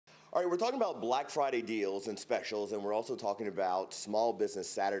All right, we're talking about Black Friday deals and specials, and we're also talking about Small Business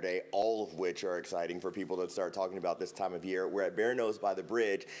Saturday, all of which are exciting for people to start talking about this time of year. We're at Bearno's by the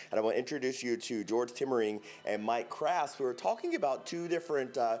bridge, and I want to introduce you to George Timmering and Mike Kraft, who are talking about two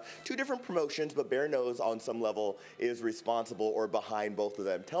different promotions, but Bearno's on some level is responsible or behind both of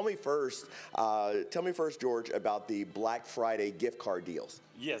them. Tell me first, George, about the Black Friday gift card deals.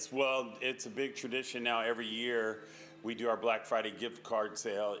 Yes, well, it's a big tradition now. Every year we do our Black Friday gift card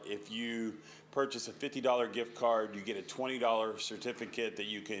sale. If you purchase a $50 gift card, you get a $20 certificate that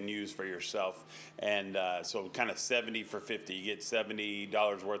you can use for yourself. And so kind of 70 for 50. You get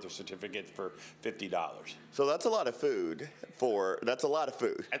 $70 worth of certificates for $50. So that's a lot of food. That's a lot of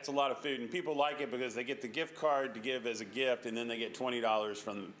food. That's a lot of food, and people like it because they get the gift card to give as a gift, and then they get $20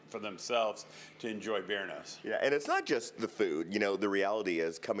 for themselves to enjoy Bearno's. Yeah, and it's not just the food. You know, the reality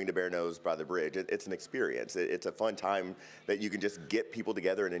is coming to Bearno's by the bridge. It's an experience. It's a fun time that you can just get people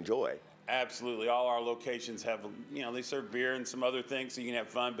together and enjoy. Absolutely. All our locations have, they serve beer and some other things so you can have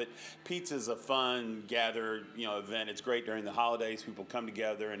fun, but pizza's a fun gathered, event. It's great during the holidays. People come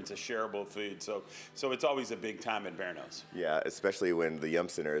together and it's a shareable food. So it's always a big time at Bearno's. Yeah, especially when the Yum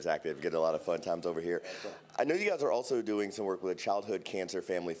Center is active. Get a lot of fun times over here. Right. I know you guys are also doing some work with a Childhood Cancer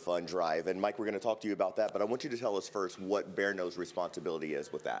Family Fund Drive, and Mike, we're going to talk to you about that, but I want you to tell us first what Bearno's responsibility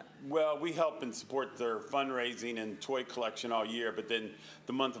is with that. Well, we help and support their fundraising and toy collection all year, but then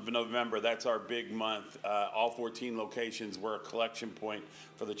the month of November, that's our big month. All 14 locations were a collection point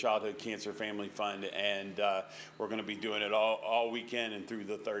for the Childhood Cancer Family Fund, and we're going to be doing it all weekend and through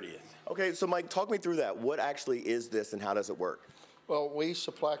the 30th. Okay, so Mike, talk me through that. What actually is this and how does it work? Well, we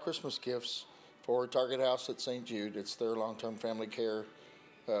supply Christmas gifts for Target House at St. Jude. It's their long-term family care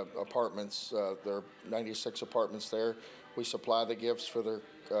apartments. There are 96 apartments there. We supply the gifts for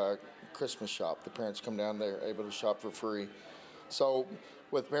their Christmas shop. The parents come down there able to shop for free. So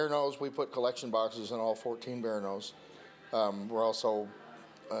with Bearno's, we put collection boxes in all 14 Bearno's. We're also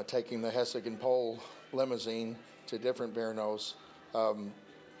taking the Hessig and Pole limousine to different Bearno's.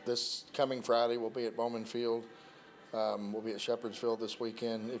 This coming Friday, we'll be at Bowman Field. We'll be at Shepherdsville this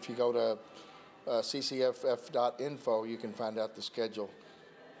weekend. If you go to ccff.info, you can find out the schedule.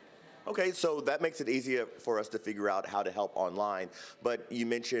 Okay, so that makes it easier for us to figure out how to help online. But you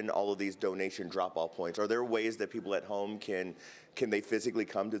mentioned all of these donation drop-off points. Are there ways that people at home can they physically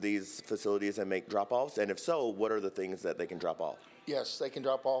come to these facilities and make drop-offs? And if so, what are the things that they can drop off? Yes, they can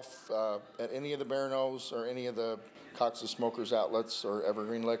drop off at any of the Bearno's or any of the Cox's Smokers outlets or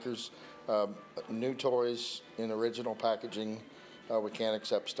Evergreen Liquors. New toys in original packaging. We can't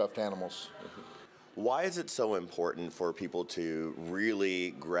accept stuffed animals. Why is it so important for people to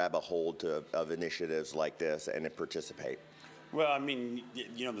really grab a hold of initiatives like this and participate? Well, I mean,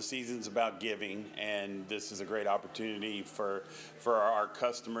 the season's about giving, and this is a great opportunity for our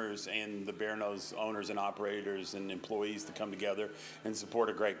customers and the Bearno's owners and operators and employees to come together and support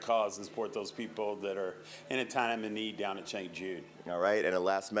a great cause and support those people that are in a time of need down at St. Jude. All right, and a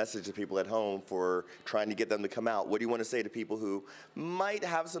last message to people at home for trying to get them to come out. What do you want to say to people who might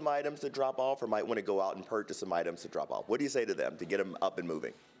have some items to drop off or might want to go out and purchase some items to drop off? What do you say to them to get them up and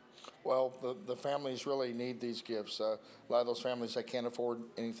moving? Well, the families really need these gifts. A lot of those families, they can't afford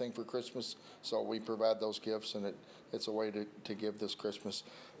anything for Christmas, so we provide those gifts, and it's a way to give this Christmas.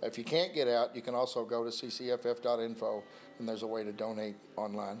 If you can't get out, you can also go to ccff.info, and there's a way to donate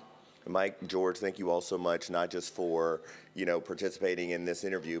online. Mike, George, thank you all so much, not just for, participating in this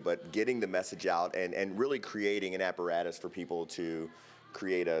interview, but getting the message out and really creating an apparatus for people to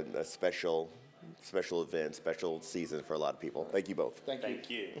create a special event, special season for a lot of people. Thank you both. Thank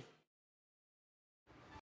you.